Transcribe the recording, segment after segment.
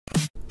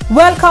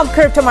Welcome,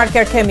 crypto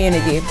market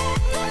community.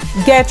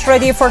 Get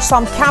ready for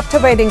some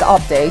captivating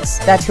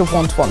updates that you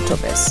won't want to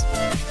miss.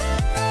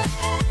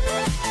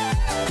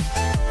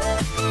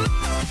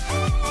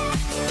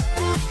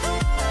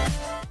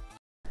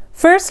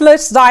 First,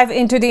 let's dive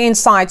into the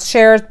insights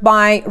shared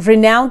by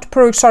renowned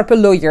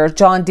pro-XRP lawyer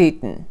John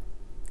Deaton.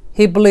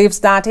 He believes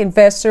that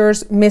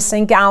investors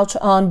missing out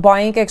on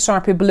buying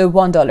XRP below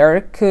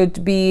 $1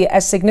 could be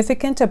a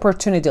significant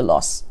opportunity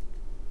loss.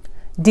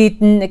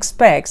 Deaton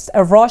expects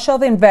a rush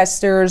of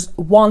investors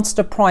once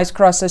the price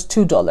crosses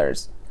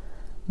 $2,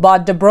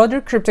 but the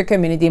broader crypto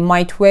community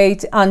might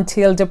wait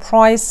until the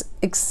price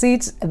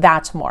exceeds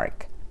that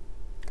mark.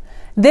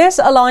 This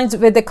aligns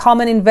with the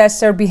common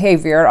investor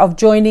behavior of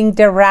joining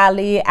the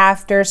rally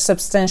after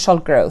substantial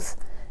growth,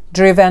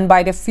 driven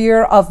by the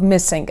fear of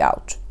missing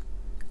out.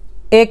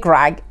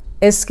 Egrag,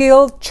 a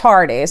skilled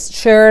chartist,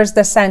 shares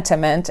the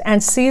sentiment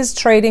and sees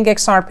trading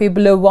XRP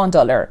below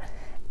 $1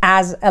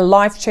 as a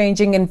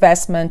life-changing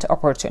investment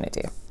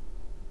opportunity.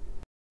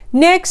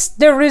 Next,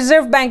 the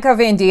Reserve Bank of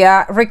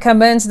India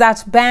recommends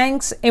that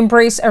banks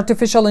embrace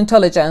artificial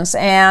intelligence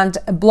and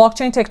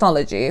blockchain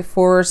technology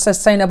for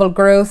sustainable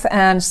growth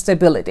and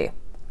stability.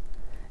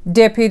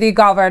 Deputy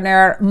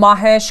Governor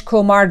Mahesh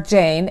Kumar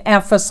Jain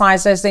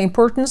emphasizes the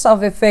importance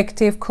of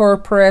effective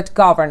corporate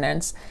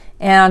governance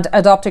and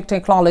adopting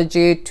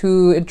technology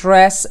to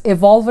address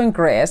evolving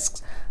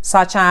risks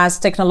such as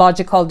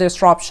technological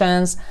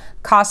disruptions,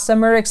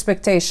 customer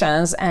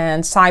expectations,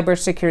 and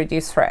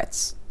cybersecurity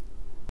threats.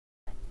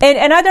 In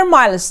another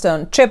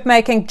milestone,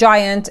 chip-making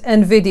giant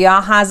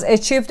NVIDIA has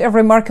achieved a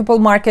remarkable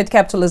market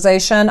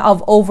capitalization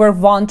of over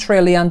 $1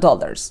 trillion.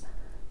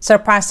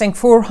 Surpassing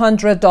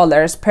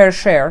 $400 per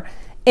share,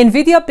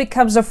 NVIDIA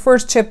becomes the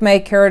first chip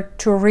maker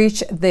to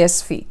reach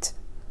this feat.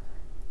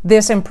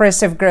 This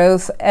impressive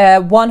growth, a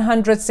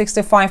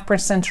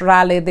 165%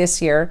 rally this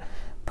year,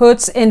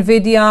 puts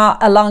NVIDIA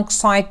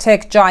alongside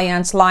tech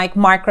giants like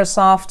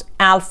Microsoft,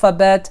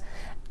 Alphabet,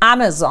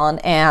 Amazon,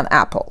 and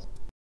Apple.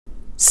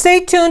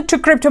 Stay tuned to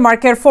Crypto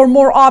Market for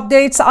more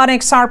updates on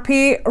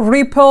XRP,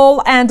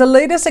 Ripple, and the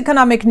latest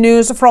economic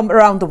news from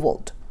around the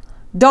world.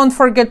 Don't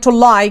forget to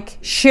like,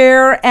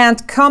 share,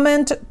 and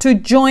comment to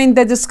join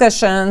the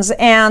discussions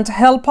and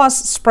help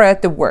us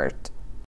spread the word.